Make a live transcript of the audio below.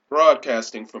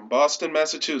Broadcasting from Boston,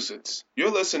 Massachusetts, you're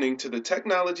listening to the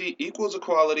Technology Equals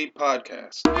Equality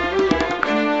podcast.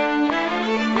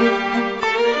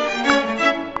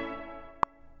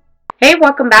 Hey,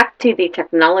 welcome back to the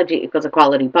Technology Equals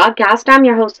Equality podcast. I'm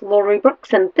your host, Lori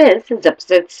Brooks, and this is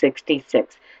episode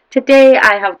 66. Today,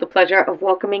 I have the pleasure of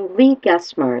welcoming Lee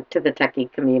Gesmer to the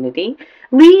techie community.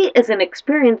 Lee is an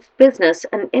experienced business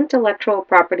and intellectual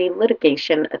property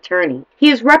litigation attorney. He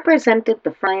has represented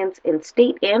the clients in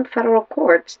state and federal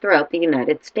courts throughout the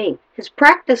United States. His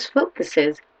practice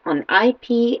focuses on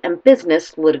IP and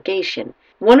business litigation.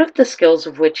 One of the skills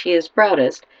of which he is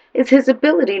proudest is his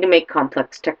ability to make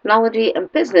complex technology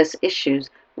and business issues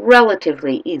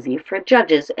relatively easy for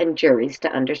judges and juries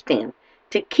to understand.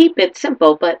 To keep it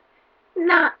simple, but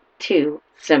not too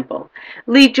simple.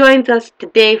 Lee joins us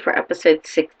today for episode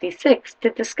 66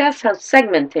 to discuss how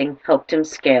segmenting helped him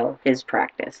scale his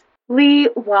practice. Lee,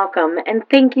 welcome, and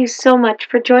thank you so much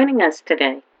for joining us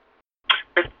today.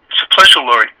 It's a pleasure,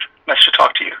 Lori. Nice to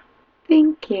talk to you.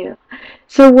 Thank you.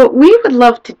 So what we would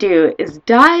love to do is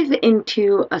dive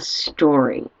into a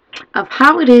story of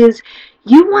how it is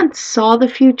you once saw the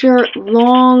future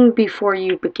long before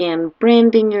you began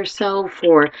branding yourself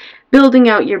or building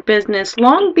out your business,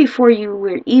 long before you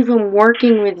were even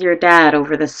working with your dad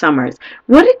over the summers.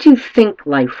 What did you think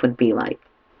life would be like?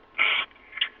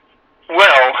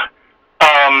 Well,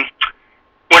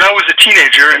 when I was a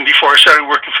teenager and before I started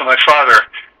working for my father,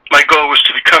 my goal was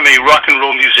to become a rock and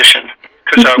roll musician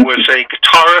because I was a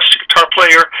guitar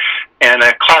player, and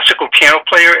a classical piano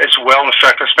player as well. In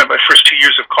fact, I spent my first 2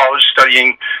 years of college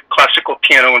studying classical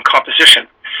piano and composition.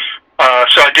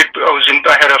 So I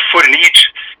had a foot in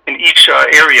each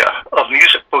area of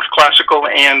music, both classical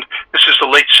and this is the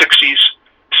late '60s.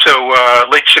 So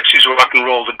late '60s rock and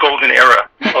roll, the golden era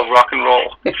of rock and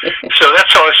roll. So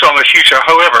that's how I saw my future.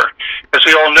 However, as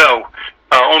we all know,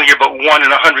 only about 1 in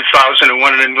 100,000 and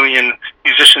 1 in a million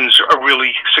musicians are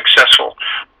really successful.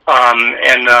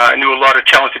 And I knew a lot of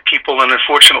talented people, and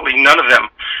unfortunately, none of them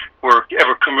were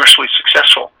ever commercially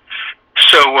successful.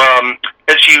 So,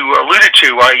 as you alluded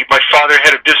to, my father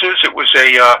had a business. It was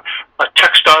a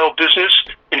textile business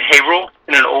in Haverhill,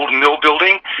 in an old mill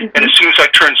building. Mm-hmm. And as soon as I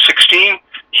turned 16,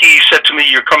 he said to me,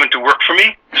 "You're coming to work for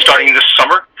me starting this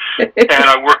summer." And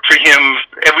I worked for him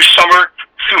every summer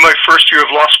through my first year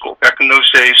of law school. Back in those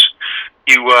days,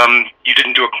 you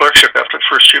didn't do a clerkship after the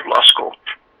first year of law school.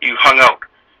 You hung out.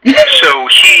 So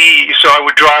I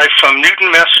would drive from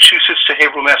Newton, Massachusetts to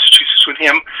Haverhill, Massachusetts with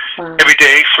him every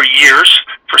day for years,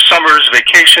 for summers,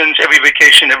 vacations, every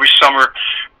summer.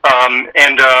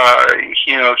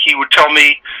 He would tell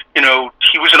me,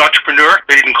 he was an entrepreneur.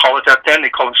 They didn't call it that then. They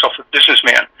called themselves a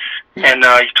businessman. And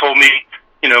he told me,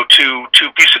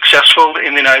 to be successful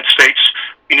in the United States,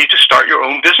 you need to start your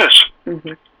own business.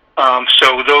 Mm-hmm.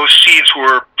 So those seeds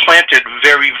were planted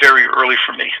very, very early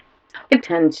for me. It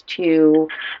tends to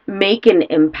make an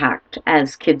impact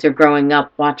as kids are growing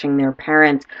up, watching their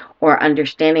parents or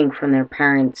understanding from their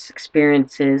parents'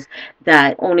 experiences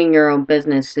that owning your own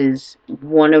business is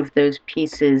one of those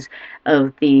pieces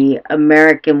of the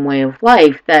American way of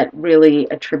life that really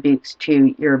attributes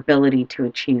to your ability to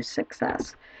achieve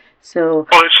success. So,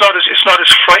 well, it's not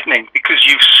as frightening because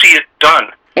you see it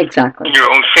done. Exactly. In your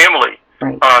own family.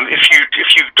 Right.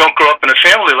 If you don't grow up in a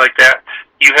family like that,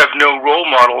 you have no role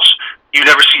models. You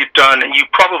never see it done, and you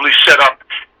probably set up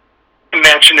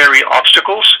imaginary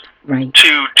obstacles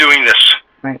to doing this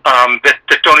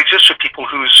that don't exist for people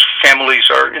whose families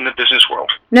are in the business world.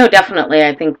 No, definitely.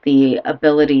 I think the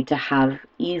ability to have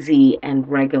easy and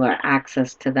regular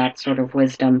access to that sort of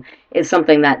wisdom is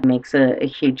something that makes a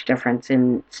huge difference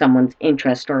in someone's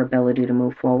interest or ability to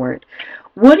move forward.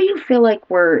 What do you feel like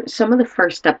were some of the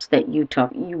first steps that you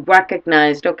took? You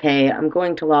recognized, okay, I'm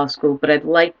going to law school, but I'd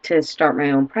like to start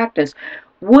my own practice.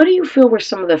 What do you feel were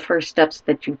some of the first steps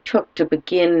that you took to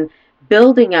begin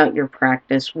building out your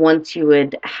practice once you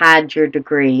had your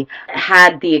degree,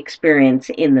 had the experience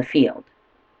in the field?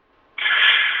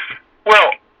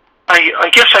 Well, I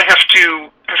guess I have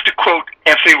to quote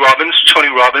Tony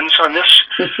Robbins on this.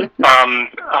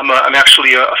 I'm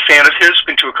actually a fan of his.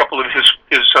 Been to a couple of his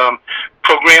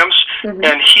programs, mm-hmm.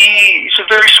 And he's a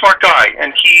very smart guy.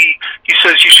 And he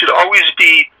says you should always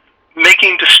be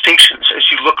making distinctions as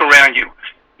you look around you.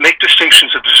 Make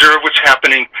distinctions, observe what's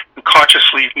happening, and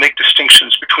consciously make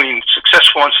distinctions between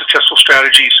successful and unsuccessful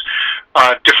strategies,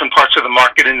 different parts of the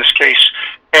market in this case.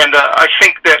 And I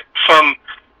think that from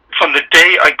the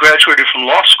day I graduated from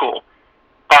law school,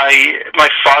 my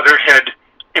father had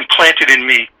implanted in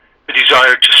me the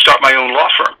desire to start my own law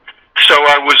firm. So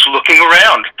I was looking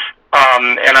around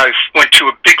And I went to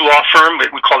a big law firm,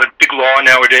 we call it Big Law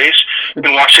nowadays,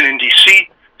 in Washington, D.C.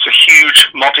 It's a huge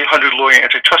multi-hundred lawyer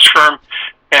antitrust firm,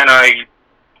 and I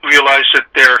realized that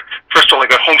first of all, I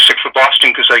got homesick for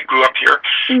Boston because I grew up here.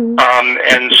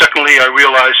 And secondly, I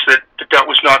realized that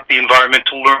was not the environment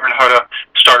to learn how to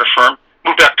start a firm.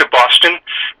 Moved back to Boston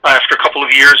after a couple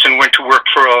of years and went to work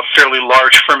for a fairly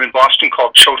large firm in Boston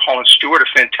called Choate Hall & Stewart, a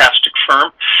fantastic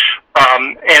firm.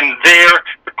 And there,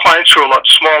 the clients were a lot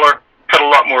smaller, had a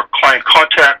lot more client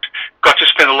contact, got to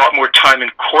spend a lot more time in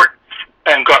court,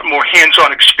 and got more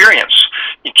hands-on experience.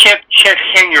 You can't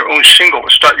hang your own shingle or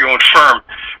start your own firm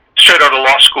straight out of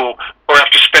law school or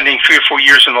after spending 3 or 4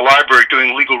 years in the library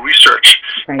doing legal research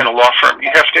in a law firm.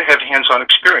 You have to have hands-on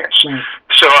experience.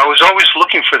 So I was always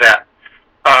looking for that,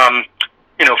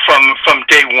 from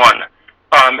day one.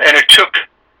 And it took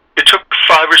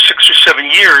 5 or 6 or 7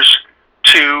 years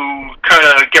to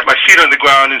kind of get my feet on the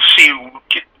ground and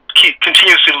keep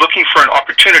continuously looking for an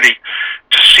opportunity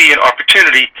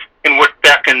in what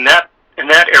back in that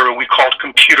era we called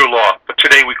computer law, but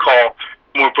today we call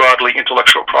more broadly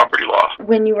intellectual property law.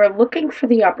 When you were looking for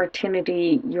the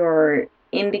opportunity, you're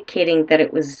indicating that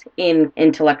it was in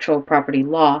intellectual property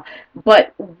law,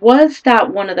 but was that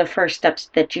one of the first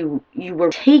steps that you were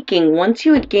taking once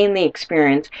you had gained the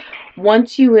experience,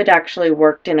 once you had actually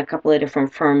worked in a couple of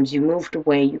different firms, you moved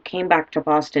away, you came back to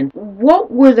Boston? What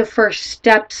were the first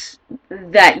steps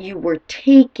that you were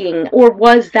taking, or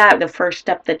was that the first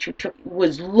step that you took,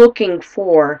 was looking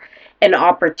for an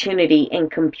opportunity in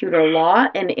computer law?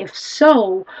 And if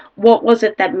so, what was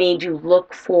it that made you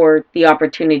look for the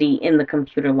opportunity in the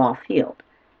computer law field?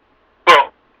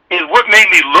 Well, what made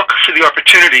me look for the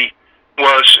opportunity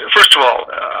was, first of all,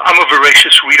 I'm a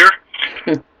voracious reader.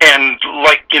 And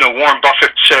like, Warren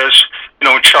Buffett says,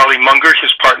 and Charlie Munger,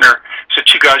 his partner, so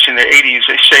two guys in the 80s,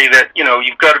 they say that,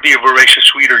 you've got to be a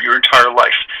voracious reader your entire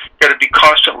life. You've got to be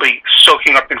constantly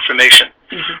soaking up information.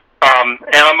 And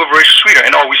I'm a voracious reader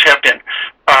and always have been.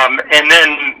 And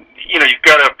then, you've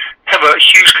got to have a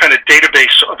huge kind of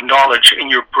database of knowledge in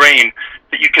your brain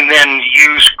that you can then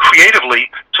use creatively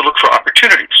to look for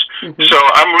opportunities. So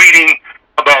I'm reading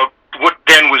about what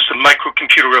then was the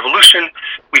microcomputer revolution.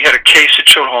 We had a case at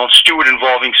Choate Hall & Stewart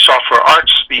involving Software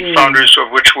Arts, the founders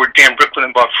of which were Dan Bricklin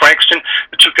and Bob Frankston,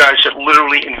 the two guys that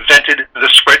literally invented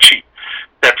the spreadsheet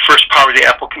that first powered the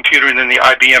Apple computer and then the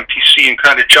IBM PC and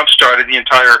kind of jump-started the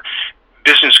entire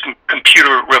business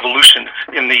computer revolution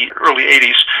in the early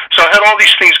 80s. So I had all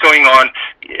these things going on.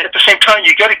 At the same time,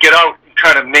 you got to get out and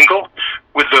kind of mingle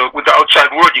with the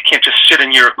outside world. You can't just sit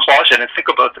in your closet and think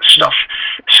about this stuff.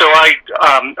 So I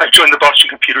joined the Boston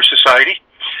Computer Society,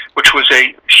 which was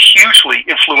a hugely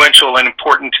influential and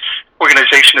important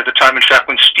organization at the time. In fact,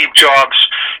 when Steve Jobs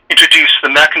introduced the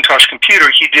Macintosh computer,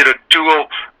 he did a dual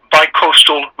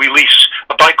bi-coastal release,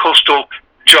 a bi-coastal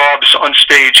Jobs on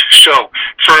stage show.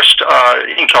 First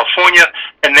in California,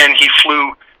 and then he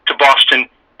flew to Boston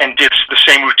and did the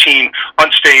same routine on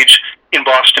stage in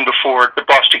Boston before the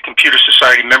Boston Computer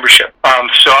Society membership.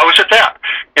 So I was at that,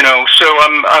 So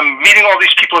I'm meeting all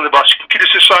these people in the Boston Computer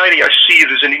Society. I see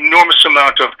there's an enormous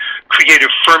amount of creative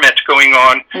ferment going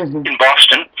on in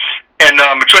Boston, and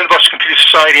I joined the Boston Computer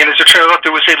Society. And as it turned out,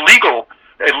 there was a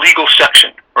legal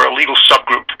section or a legal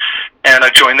subgroup, and I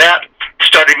joined that.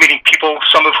 Started meeting people,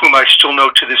 some of whom I still know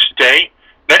to this day,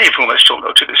 many of whom I still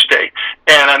know to this day.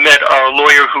 And I met a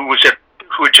lawyer who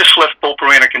had just left Bolt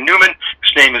Beranek and Newman.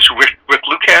 His name is Richard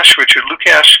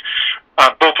Lukash.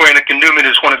 Bolt Beranek and Newman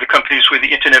is one of the companies where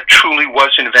the internet truly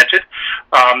was invented.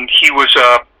 He was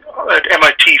an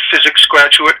MIT physics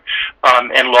graduate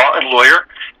and lawyer.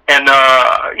 And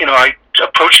I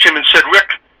approached him and said, Rick,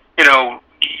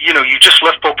 you just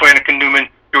left Bolt Beranek and Newman.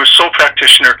 You're a sole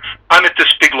practitioner. I'm at this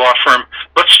big law firm.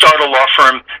 Let's start a law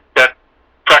firm that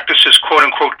practices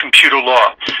quote-unquote computer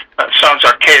law. It sounds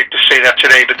archaic to say that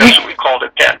today, but that's what we called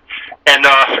it then. And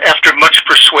after much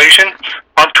persuasion,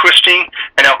 arm twisting,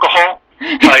 and alcohol,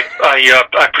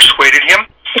 I persuaded him,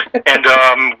 and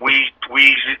we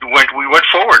went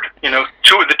forward.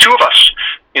 The two of us,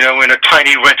 in a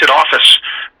tiny rented office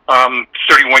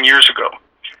 31 years ago.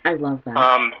 I love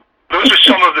that. Those are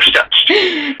some of the steps.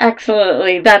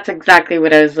 Absolutely. That's exactly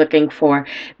what I was looking for.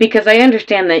 Because I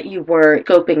understand that you were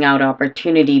scoping out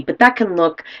opportunity, but that can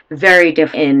look very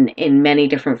different in many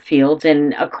different fields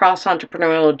and across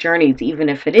entrepreneurial journeys, even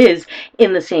if it is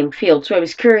in the same field. So I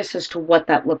was curious as to what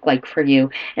that looked like for you.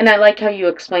 And I like how you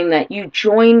explained that you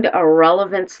joined a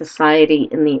relevant society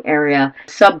in the area,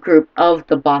 subgroup of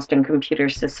the Boston Computer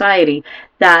Society,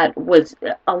 that was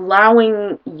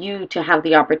allowing you to have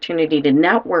the opportunity to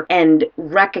network and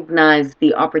recognize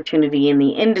the opportunity in the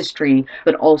industry,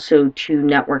 but also to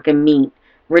network and meet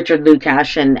Richard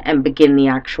Lukash and begin the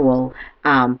actual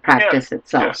practice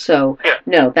itself. So,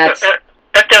 no, that's...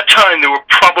 At that time, there were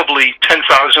probably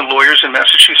 10,000 lawyers in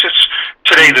Massachusetts.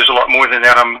 Today, there's a lot more than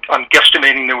that. I'm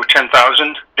guesstimating there were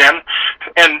 10,000 then,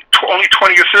 and only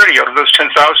 20 or 30 out of those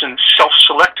 10,000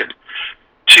 self-selected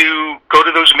to go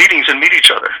to those meetings and meet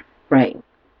each other. Right.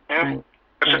 Yeah. Right.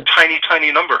 It's a tiny,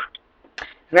 tiny number.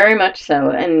 Very much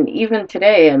so. And even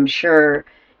today, I'm sure,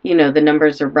 the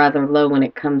numbers are rather low when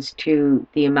it comes to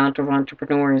the amount of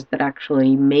entrepreneurs that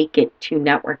actually make it to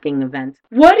networking events.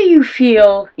 What do you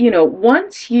feel,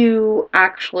 once you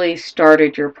actually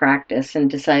started your practice and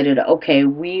decided, okay,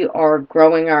 we are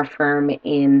growing our firm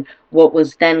in what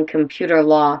was then computer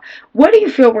law, what do you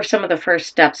feel were some of the first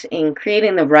steps in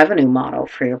creating the revenue model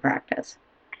for your practice?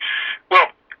 Well,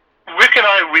 Rick and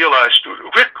I realized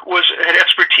Rick had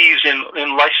expertise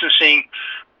in licensing,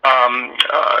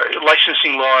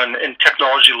 licensing law and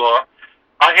technology law.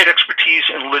 I had expertise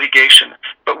in litigation,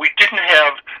 but we didn't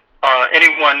have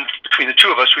anyone between the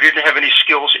two of us. We didn't have any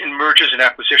skills in mergers and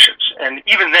acquisitions. And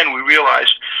even then, we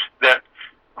realized that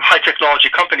high technology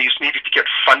companies needed to get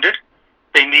funded.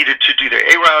 They needed to do their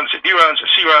A rounds, their B rounds, their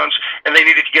C rounds, and they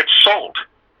needed to get sold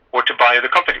or to buy other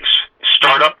companies.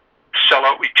 Start up, sell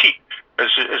out, repeat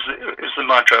is the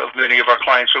mantra of many of our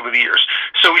clients over the years.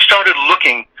 So we started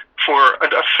looking for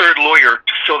a third lawyer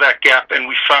to fill that gap, and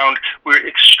we were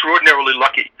extraordinarily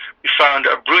lucky. We found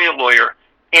a brilliant lawyer,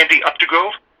 Andy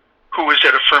Updegrove, who was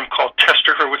at a firm called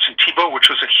Tester, Hurwitz & Thibault, which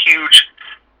was a huge,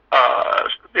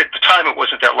 at the time it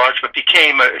wasn't that large, but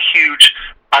became a huge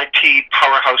IT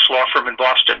powerhouse law firm in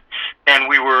Boston. And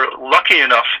we were lucky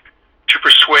enough to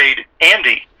persuade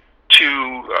Andy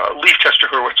to leave Tester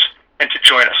Hurwitz and to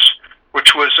join us,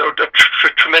 which was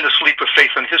a tremendous leap of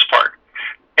faith on his part.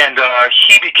 And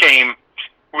he became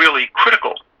really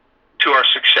critical to our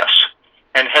success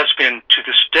and has been to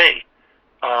this day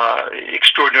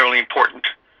extraordinarily important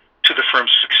to the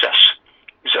firm's success.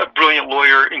 He's a brilliant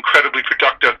lawyer, incredibly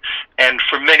productive, and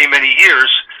for many, many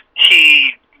years,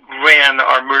 he ran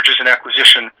our mergers and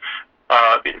acquisition,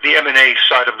 the M&A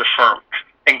side of the firm,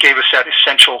 and gave us that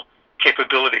essential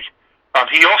capability.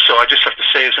 He also, I just have to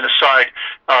say as an aside,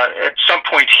 at some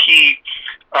point he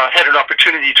had an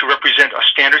opportunity to represent a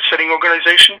standard-setting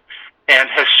organization, and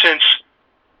has since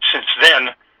then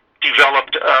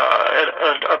developed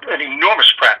an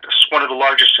enormous practice, one of the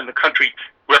largest in the country,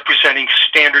 representing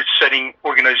standard-setting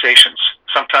organizations,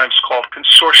 sometimes called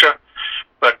consortia,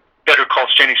 but better called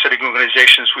standard-setting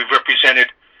organizations. We've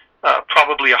represented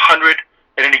probably 100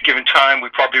 at any given time. We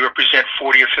probably represent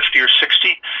 40 or 50 or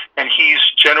 60, and he's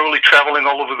generally traveling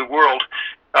all over the world,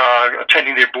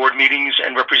 attending their board meetings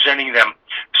and representing them.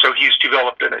 So he's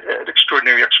developed an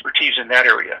extraordinary expertise in that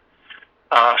area.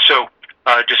 So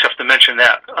I just have to mention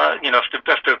that.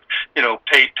 Have to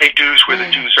pay dues where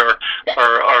the dues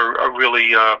are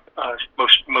really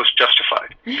most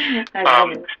justified.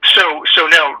 So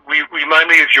now remind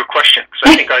me of your question, because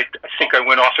I think I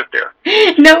went off it there.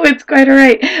 No, it's quite all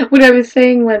right. What I was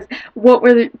saying was, what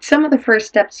were some of the first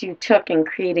steps you took in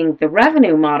creating the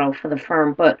revenue model for the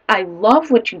firm? But I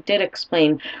love what you did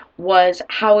explain was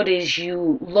how it is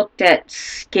you looked at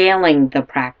scaling the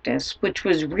practice, which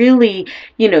was really,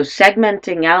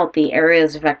 segmenting out the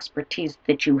areas of expertise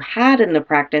that you had in the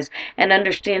practice and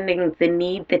understanding the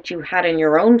need that you had in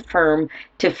your own firm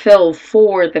to fill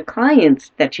for the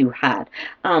clients that you had.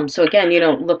 So again,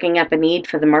 looking at the need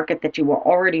for the market that you were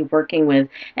already working with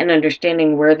and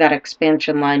understanding where that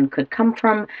expansion line could come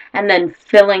from, and then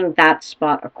filling that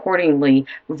spot accordingly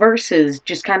versus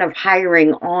just kind of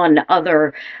hiring on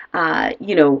other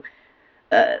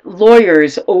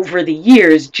lawyers over the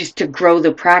years just to grow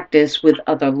the practice with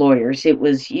other lawyers. It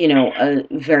was, a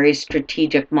very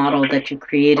strategic model that you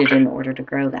created in order to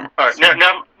grow that. All right. So.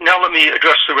 Now let me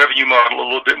address the revenue model a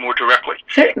little bit more directly.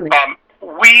 Certainly.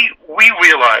 We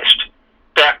realized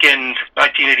back in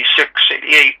 1986,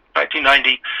 88,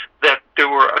 1990 that there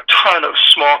were a ton of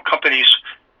small companies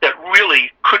that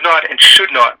really could not and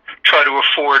should not try to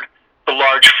afford the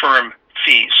large firm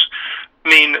fees. I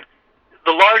mean,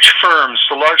 the large firms,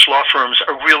 the large law firms,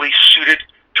 are really suited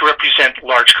to represent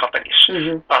large companies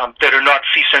that are not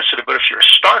fee sensitive. But if you're a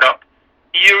startup,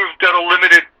 you've got a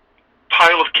limited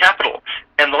pile of capital,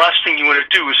 and the last thing you want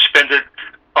to do is spend it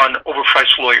on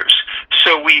overpriced lawyers.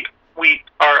 So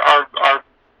our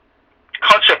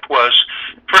concept was,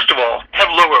 first of all, have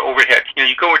lower overhead.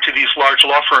 You go into these large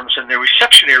law firms, and their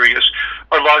reception areas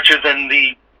are larger than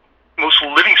the most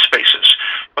living spaces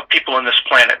of people on this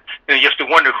planet. You have to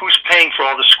wonder who's paying for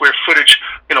all the square footage,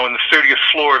 in the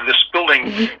 30th floor of this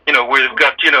building, where they've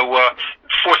got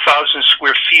 4,000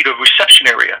 square feet of reception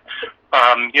area,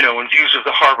 and views of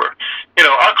the harbor.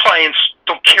 Our clients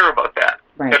don't care about that.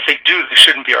 Right. If they do, they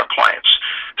shouldn't be our clients.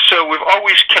 So we've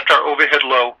always kept our overhead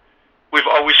low. We've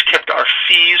always kept our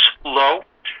fees low,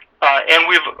 and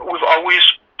we've always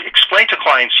explained to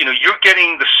clients, you're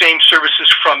getting the same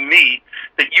services from me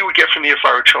that you would get from me if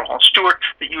I were Charles Stewart,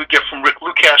 that you would get from Rick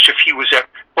Lukash if he was at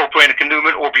Boat Brannick and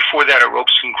Newman, or before that at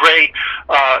Ropes and Gray,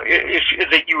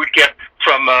 that you would get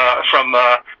from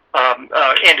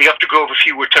Andy Updegrove if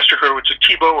you were Tester Hurwitz at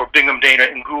Tebow, or Bingham Dana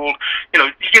and Gould.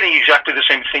 You're getting exactly the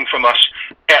same thing from us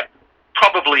at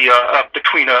probably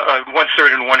between a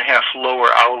 1/3 and 1/2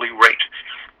 lower hourly rate.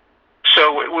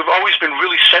 So we've always been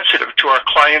really sensitive to our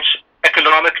clients'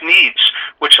 economic needs,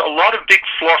 which a lot of big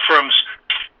firm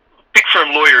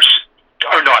lawyers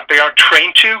are not. They aren't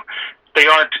trained to. They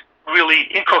aren't really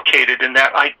inculcated in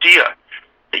that idea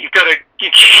that you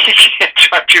can't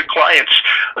charge your clients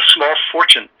a small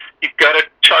fortune. You've got to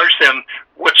charge them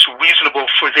what's reasonable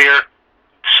for their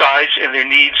size and their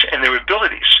needs and their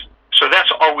abilities. So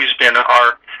that's always been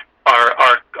our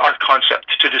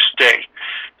concept to this day.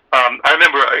 I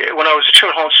remember when I was at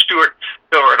Sherwood Hall & Stewart,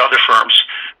 or at other firms,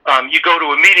 you go to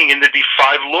a meeting and there'd be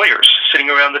 5 lawyers sitting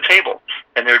around the table,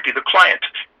 and there'd be the client.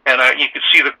 And you could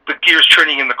see the gears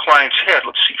turning in the client's head.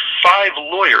 Let's see, 5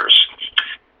 lawyers.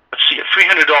 Let's see, at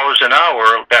 $300 an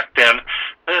hour back then.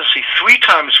 Let's see, 3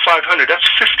 times 500, that's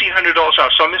 $1,500 an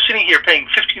hour. So I'm sitting here paying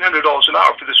 $1,500 an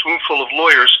hour for this room full of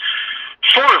lawyers,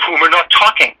 4 of whom are not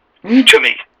talking to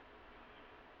me.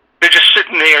 They're just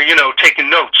sitting there, taking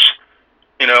notes.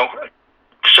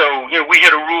 So we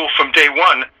had a rule from day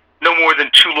one: no more than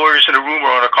 2 lawyers in a room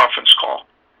or on a conference call.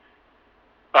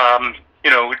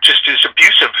 It just is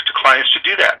abusive to clients to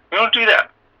do that. We don't do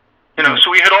that. So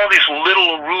we had all these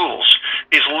little rules,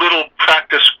 these little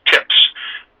practice tips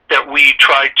that we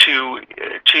tried to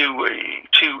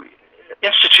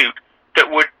institute that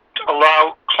would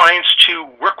allow clients to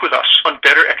work with us on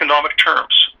better economic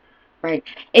terms. Right.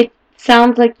 It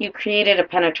sounds like you created a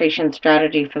penetration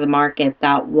strategy for the market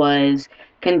that was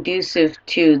conducive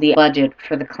to the budget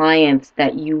for the clients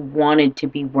that you wanted to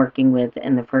be working with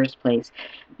in the first place.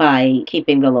 By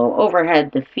keeping the low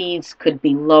overhead, the fees could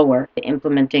be lower.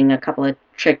 Implementing a couple of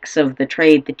tricks of the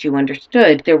trade that you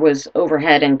understood, there was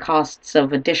overhead and costs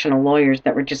of additional lawyers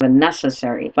that were just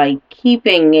unnecessary. By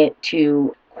keeping it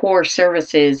to core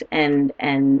services and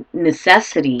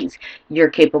necessities, you're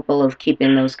capable of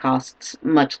keeping those costs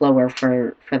much lower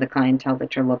for the clientele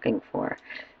that you're looking for.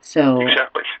 So,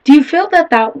 exactly. Do you feel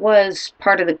that was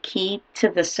part of the key to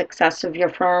the success of your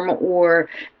firm, or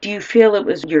do you feel it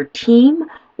was your team,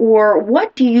 or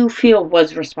what do you feel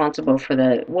was responsible for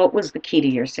what was the key to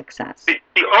your success? The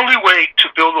only way to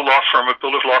build a law firm or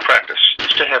build a law practice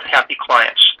is to have happy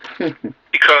clients,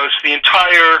 because the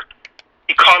entire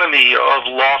economy of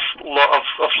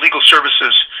legal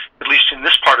services, at least in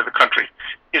this part of the country,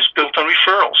 is built on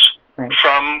referrals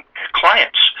from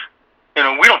clients.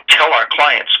 We don't tell our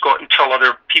clients, go out and tell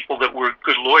other people that we're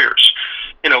good lawyers.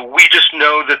 We just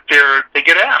know that they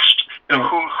get asked,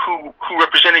 who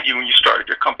represented you when you started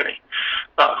your company?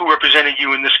 Who represented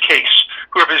you in this case?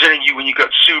 Who represented you when you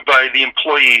got sued by the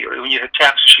employee or when you had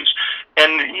tax issues?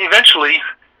 And eventually,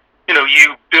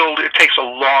 you build, it takes a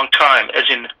long time, as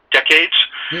in decades,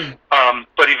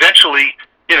 but eventually,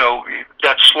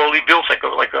 that slowly builds like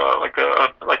an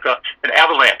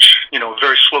avalanche, a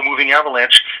very slow moving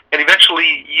avalanche, and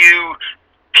eventually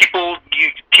people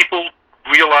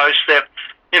realize that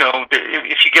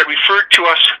if you get referred to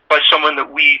us by someone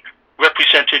that we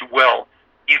represented well,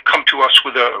 you come to us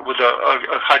with a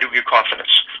high degree of confidence.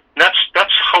 And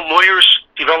that's how lawyers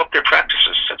develop their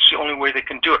practices. That's the only way they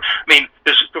can do it. I mean,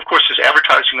 there's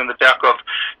advertising on the back of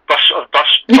bus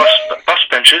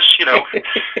benches,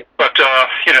 but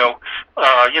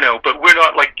we're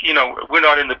not we're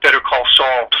not in the Better Call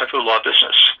Saul type of law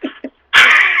business.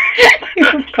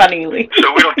 Funnily.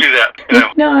 So we don't do that.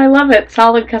 No, I love it.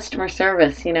 Solid customer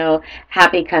service.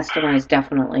 Happy customers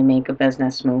definitely make a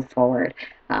business move forward.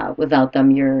 Without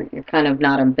them, you're kind of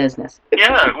not in business.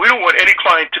 Yeah, we don't want any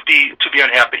client to be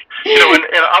unhappy. And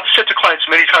I've said to clients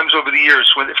many times over the years,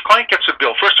 if a client gets a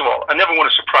bill, first of all, I never want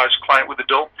to surprise a client with a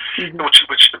bill,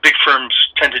 which the big firms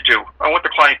tend to do. I want the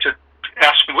client to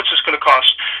ask me, what's this going to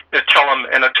cost?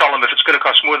 And I tell them if it's going to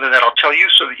cost more than that, I'll tell you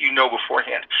so that you know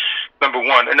beforehand. Number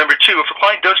one. And number two, if a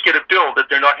client does get a bill that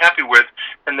they're not happy with,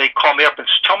 and they call me up and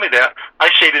tell me that, I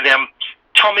say to them,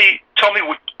 tell me,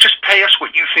 just pay us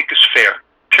what you think is fair.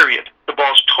 Period. The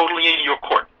ball's totally in your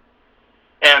court.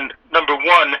 And number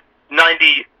one,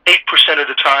 98% of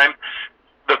the time,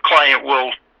 the client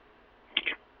will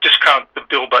discount the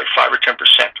bill by 5 or 10%.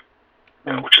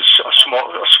 which is a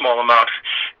small amount.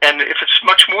 And if it's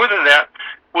much more than that,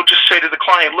 we'll just say to the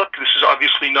client, look, this is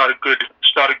obviously not a good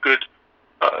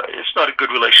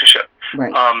relationship.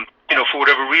 Right. For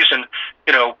whatever reason,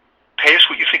 pay us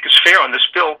what you think is fair on this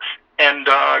bill, and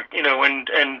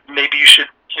and maybe you should,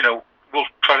 we'll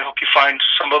try to help you find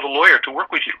some other lawyer to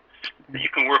work with you that you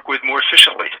can work with more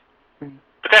efficiently. Right.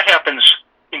 But that happens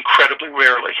incredibly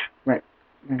rarely. Right.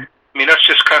 Right. I mean, that's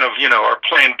just kind of, our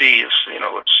plan B is,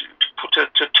 it's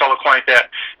to tell a client that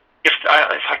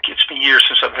it's been years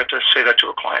since I've had to say that to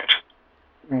a client.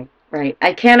 Right. Right.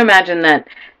 I can't imagine that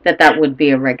would be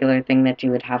a regular thing that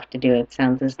you would have to do. It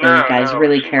sounds as though you guys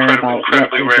really care about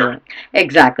what you're doing.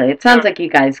 Exactly. It sounds like you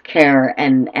guys care,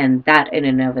 and that in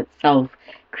and of itself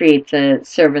creates a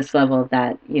service level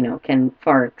that, can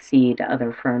far exceed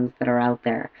other firms that are out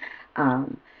there.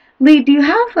 Lee, do you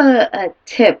have a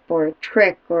tip or a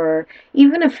trick or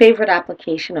even a favorite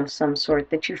application of some sort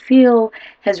that you feel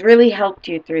has really helped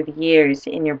you through the years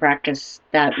in your practice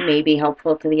that may be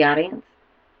helpful to the audience?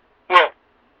 Well,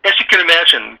 as you can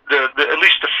imagine, at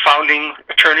least the founding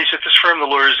attorneys at this firm, the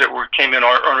lawyers that came in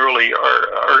on early,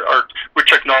 were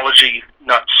technology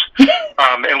nuts,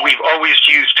 and we've always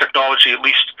used technology. At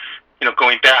least,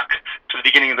 going back to the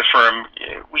beginning of the firm,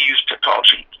 we used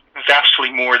technology vastly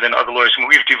more than other lawyers. I mean,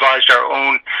 we've devised our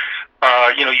own,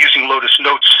 using Lotus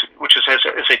Notes, which has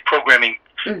a programming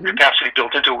capacity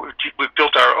built into it. We've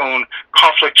built our own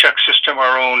conflict check system,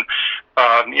 our own,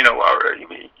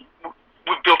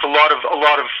 we've built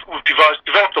we've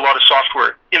developed a lot of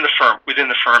software within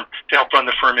the firm to help run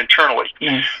the firm internally.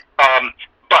 Yes.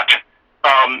 But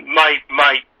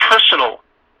my personal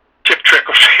tip, trick,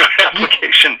 or favorite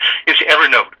application is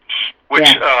Evernote,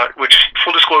 which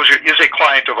full disclosure is a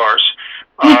client of ours.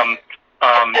 I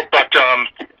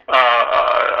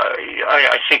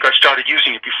think I started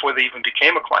using it before they even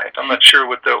became a client. I'm not sure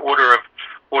what the order of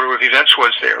events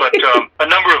was there, but a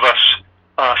number of us,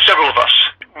 several of us,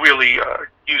 really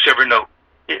use Evernote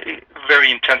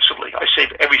very intensively. I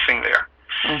save everything there.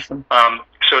 Awesome.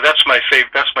 So that's my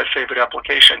favorite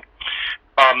application.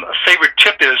 A favorite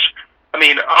tip is,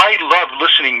 I love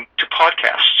listening to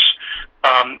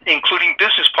podcasts, including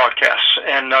business podcasts,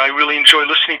 and I really enjoy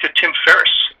listening to Tim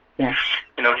Ferriss. Yes.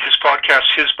 His podcast,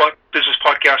 his business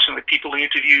podcast, and the people he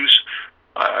interviews,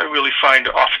 I really find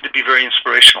often to be very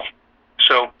inspirational.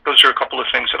 So those are a couple of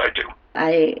things that I do.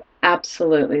 I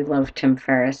absolutely love Tim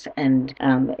Ferriss and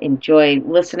enjoy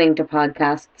listening to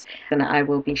podcasts. And I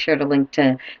will be sure to link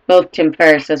to both Tim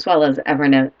Ferriss as well as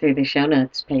Evernote through the show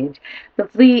notes page.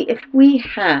 But Lee, if we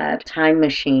had a time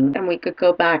machine and we could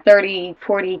go back 30,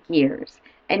 40 years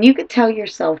and you could tell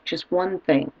yourself just one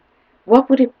thing, what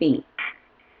would it be?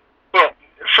 Well,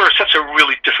 first, that's a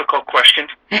really difficult question.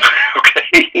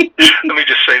 Okay, let me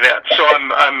just say that. So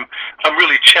I'm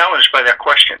really challenged by that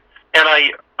question, and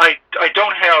I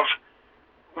don't have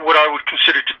what I would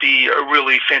consider to be a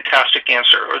really fantastic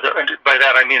answer, and by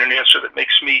that I mean an answer that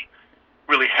makes me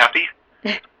really happy.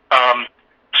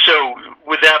 So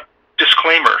with that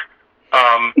disclaimer,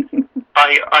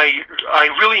 I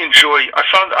really enjoy.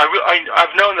 I've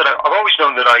always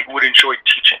known that I would enjoy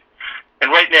teaching. And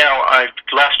right now,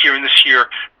 last year and this year,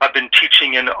 I've been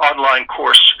teaching an online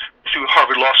course through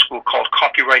Harvard Law School called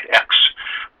Copyright X.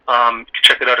 You can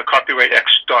check it out at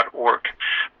copyrightx.org.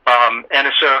 And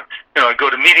it's I go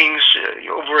to meetings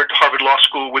over at Harvard Law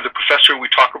School with a professor. We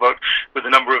talk about, with a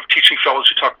number of teaching fellows,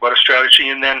 we talk about a strategy,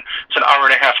 and then it's an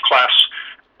hour-and-a-half class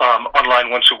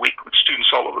online once a week with students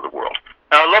all over the world.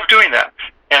 And I love doing that.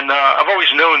 And I've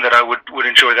always known that I would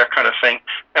enjoy that kind of thing.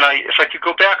 And if I could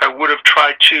go back, I would have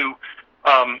tried to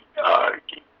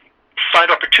find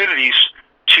opportunities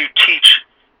to teach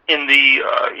in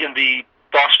the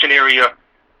Boston area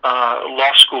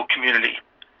law school community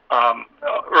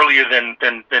earlier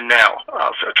than now.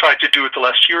 I've tried to do it the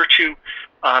last year or two,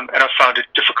 and I've found it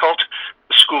difficult.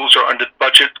 The schools are under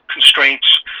budget constraints,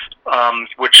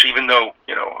 which, even though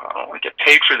I don't want to get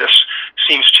paid for this,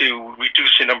 seems to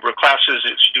reduce the number of classes,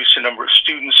 it's reduced the number of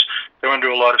students. They're under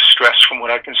a lot of stress from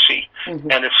what I can see.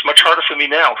 Mm-hmm. And it's much harder for me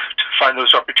now to find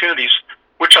those opportunities,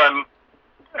 which I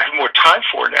have more time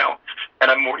for now,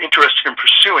 and I'm more interested in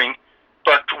pursuing,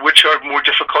 but which are more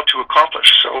difficult to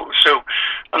accomplish. So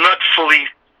I'm not totally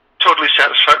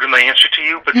satisfied with my answer to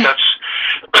you, but that's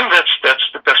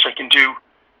the best I can do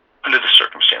under the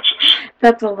circumstances.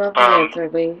 That's a lovely answer,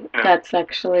 Lee. Yeah. That's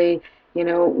actually,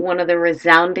 one of the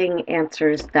resounding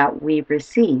answers that we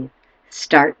receive.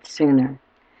 Start sooner.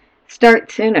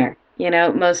 Start sooner.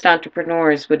 Most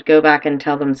entrepreneurs would go back and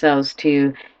tell themselves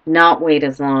to not wait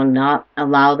as long, not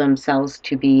allow themselves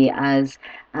to be as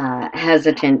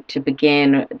hesitant to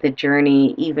begin the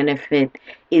journey, even if it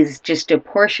is just a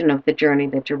portion of the journey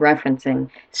that you're referencing,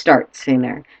 start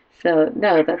sooner. So,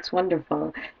 no, that's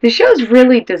wonderful. The show's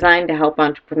really designed to help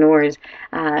entrepreneurs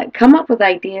come up with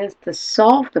ideas to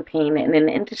solve the pain in an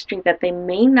industry that they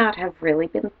may not have really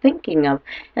been thinking of.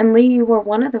 And Lee, you were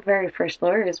one of the very first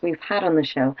lawyers we've had on the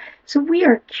show. So we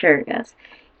are curious,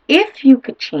 if you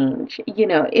could change,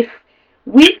 if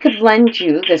we could lend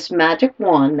you this magic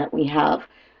wand that we have,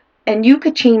 and you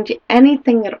could change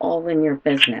anything at all in your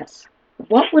business,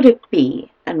 what would it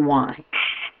be and why?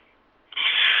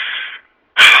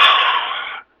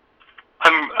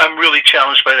 I'm really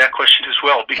challenged by that question as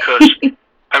well, because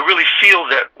I really feel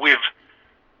that we've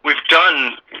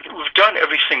done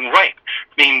everything right.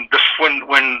 I mean,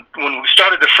 when we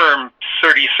started the firm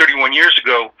 31 years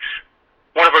ago,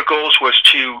 one of our goals was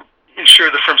to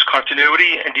ensure the firm's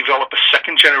continuity and develop a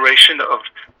second generation of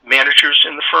managers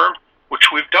in the firm,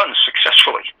 which we've done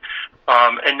successfully.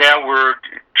 And now we're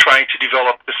trying to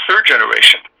develop the third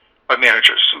generation of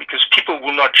managers, because people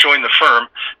will not join the firm.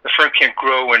 The firm can't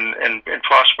grow and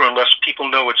prosper unless people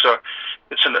know it's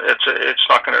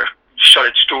not going to shut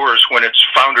its doors when its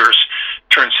founders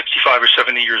turn 65 or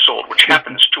 70 years old, which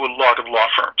happens to a lot of law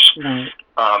firms. Right.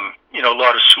 A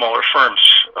lot of smaller firms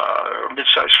or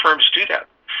mid-sized firms do that.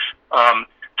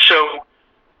 So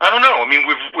I don't know. I mean,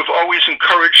 we've always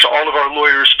encouraged all of our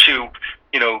lawyers to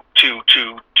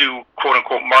do quote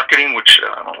unquote marketing, which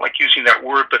I don't like using that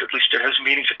word, but at least it has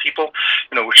meaning to people.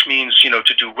 Which means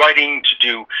to do writing, to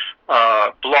do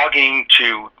blogging,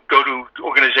 to go to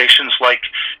organizations like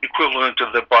the equivalent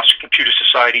of the Boston Computer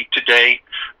Society today.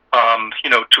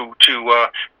 To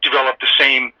develop the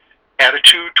same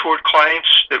attitude toward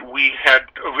clients that we had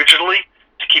originally,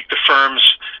 to keep the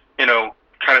firm's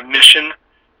kind of mission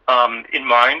in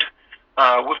mind.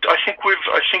 I think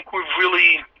we've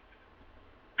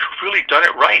really done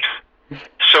it right.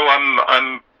 So I'm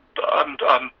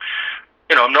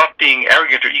not being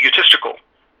arrogant or egotistical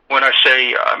when I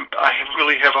say I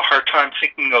really have a hard time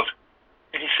thinking of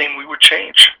anything we would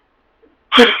change.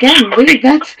 But again, Lee,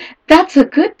 that's a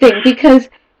good thing, because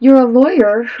you're a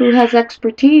lawyer who has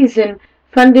expertise in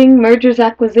funding mergers,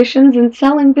 acquisitions, and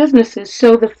selling businesses.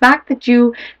 So the fact that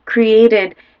you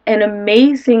created an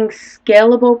amazing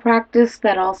scalable practice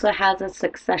that also has a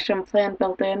succession plan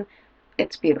built in,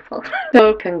 it's beautiful.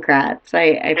 So congrats.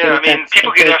 I mean,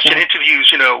 people get asked in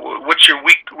interviews, what's your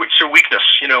weakness?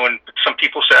 And some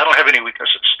people say, I don't have any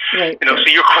weaknesses. Right. So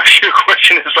your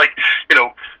question is like,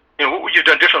 what would you have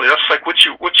done differently? That's like, what's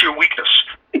your weakness?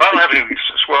 I don't have any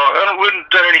weaknesses. Well, I wouldn't have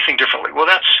done anything differently. Well,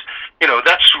 that's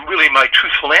really my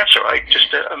truthful answer. I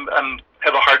just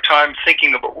have a hard time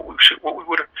thinking about what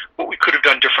we could have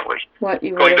done differently. What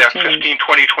you going back changed. 15,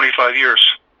 20, 25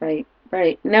 years. Right.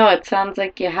 No, it sounds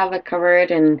like you have it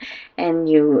covered, and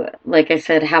you, like I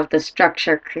said, have the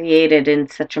structure created in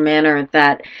such a manner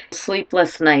that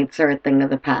sleepless nights are a thing of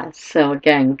the past. So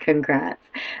again, congrats.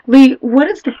 Lee, what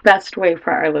is the best way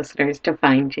for our listeners to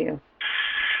find you?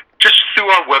 Just through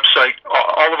our website.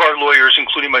 All of our lawyers,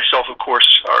 including myself, of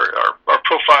course, our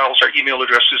profiles, our email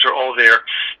addresses are all there.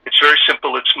 It's very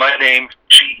simple. It's my name,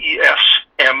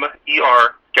 Gesmer,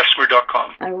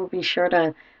 Gesmer.com. I will be sure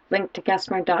to link to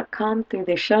Gesmer.com through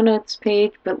the show notes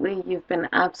page. But Lee, you've been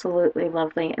absolutely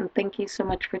lovely, and thank you so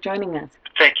much for joining us.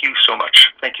 Thank you so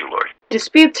much. Thank you, Lori.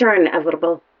 Disputes are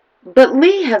inevitable, but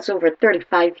Lee has over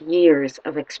 35 years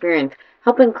of experience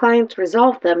helping clients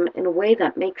resolve them in a way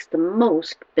that makes the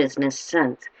most business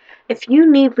sense. If you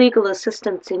need legal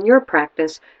assistance in your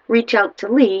practice, reach out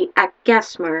to Lee at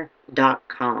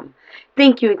Gesmer.com.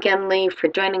 Thank you again, Lee, for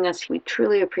joining us. We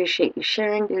truly appreciate you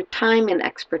sharing your time and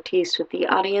expertise with the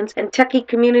audience. And Techie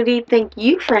community, thank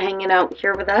you for hanging out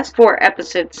here with us for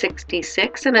episode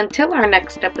 66. And until our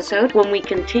next episode, when we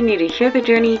continue to hear the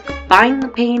journey, find the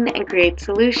pain, and create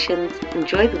solutions,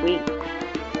 enjoy the week.